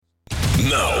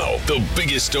Now, the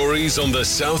biggest stories on the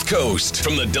South Coast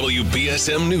from the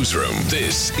WBSM Newsroom.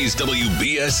 This is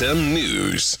WBSM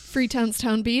News. Freetown's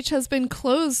Town Beach has been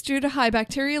closed due to high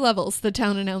bacteria levels, the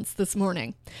town announced this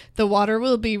morning. The water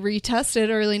will be retested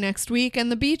early next week,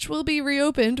 and the beach will be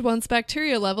reopened once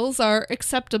bacteria levels are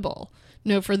acceptable.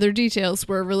 No further details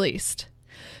were released.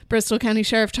 Bristol County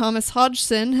Sheriff Thomas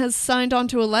Hodgson has signed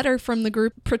onto a letter from the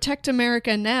group Protect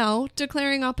America Now,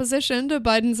 declaring opposition to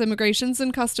Biden's Immigration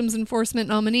and Customs Enforcement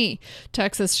nominee,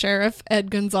 Texas Sheriff Ed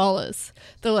Gonzalez.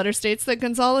 The letter states that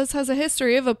Gonzalez has a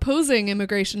history of opposing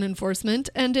immigration enforcement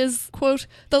and is, quote,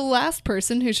 the last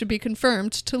person who should be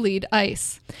confirmed to lead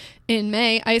ICE. In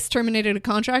May, ICE terminated a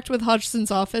contract with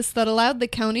Hodgson's office that allowed the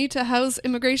county to house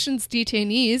immigration's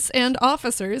detainees and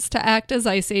officers to act as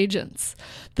ICE agents.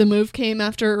 The move came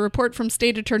after a report from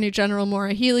State Attorney General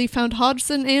Maura Healey found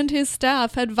Hodgson and his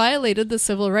staff had violated the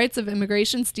civil rights of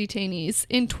immigration's detainees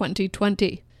in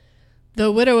 2020.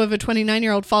 The widow of a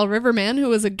 29-year-old Fall River man who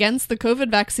was against the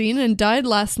COVID vaccine and died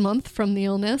last month from the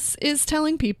illness is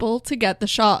telling people to get the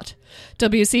shot.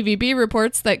 WCVB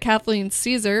reports that Kathleen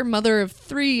Caesar, mother of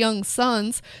 3 young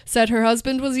sons, said her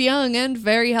husband was young and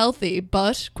very healthy,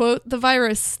 but, quote, the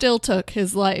virus still took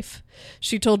his life.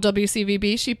 She told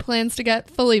WCVB she plans to get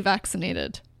fully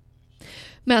vaccinated.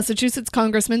 Massachusetts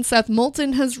Congressman Seth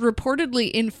Moulton has reportedly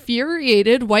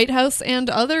infuriated White House and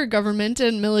other government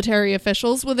and military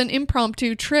officials with an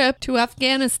impromptu trip to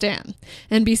Afghanistan.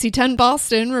 NBC 10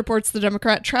 Boston reports the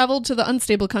Democrat traveled to the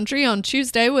unstable country on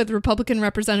Tuesday with Republican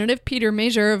Representative Peter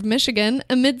Major of Michigan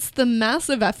amidst the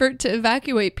massive effort to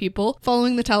evacuate people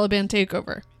following the Taliban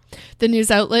takeover. The news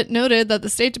outlet noted that the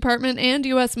State Department and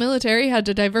U.S. military had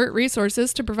to divert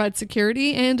resources to provide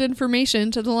security and information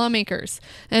to the lawmakers,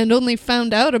 and only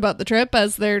found out about the trip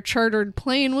as their chartered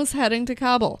plane was heading to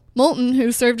Kabul. Moulton,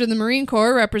 who served in the Marine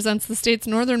Corps, represents the state's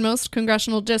northernmost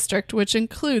congressional district, which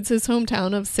includes his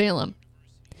hometown of Salem.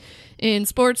 In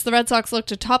sports, the Red Sox look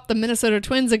to top the Minnesota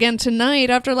Twins again tonight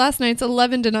after last night's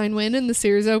 11-9 win in the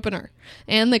series opener.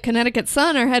 And the Connecticut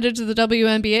Sun are headed to the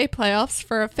WNBA playoffs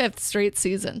for a 5th straight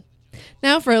season.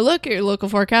 Now for a look at your local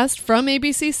forecast from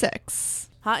ABC6.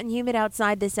 Hot and humid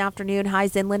outside this afternoon,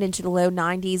 highs inland into the low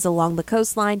 90s along the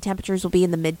coastline. Temperatures will be in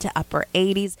the mid to upper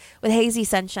 80s, with hazy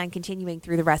sunshine continuing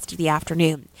through the rest of the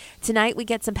afternoon. Tonight, we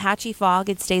get some patchy fog.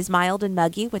 It stays mild and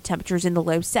muggy with temperatures in the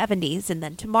low 70s. And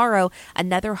then tomorrow,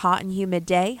 another hot and humid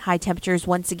day. High temperatures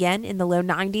once again in the low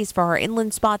 90s for our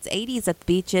inland spots, 80s at the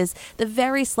beaches. The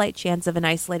very slight chance of an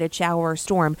isolated shower or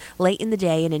storm late in the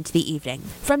day and into the evening.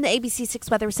 From the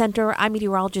ABC6 Weather Center, I'm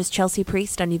meteorologist Chelsea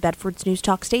Priest on New Bedford's News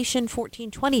Talk Station,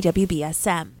 1420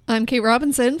 WBSM. I'm Kate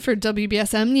Robinson for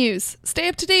WBSM News. Stay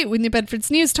up to date with New Bedford's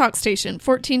News Talk Station,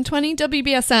 1420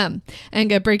 WBSM, and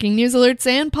get breaking news alerts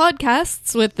and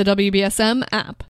podcasts with the WBSM app.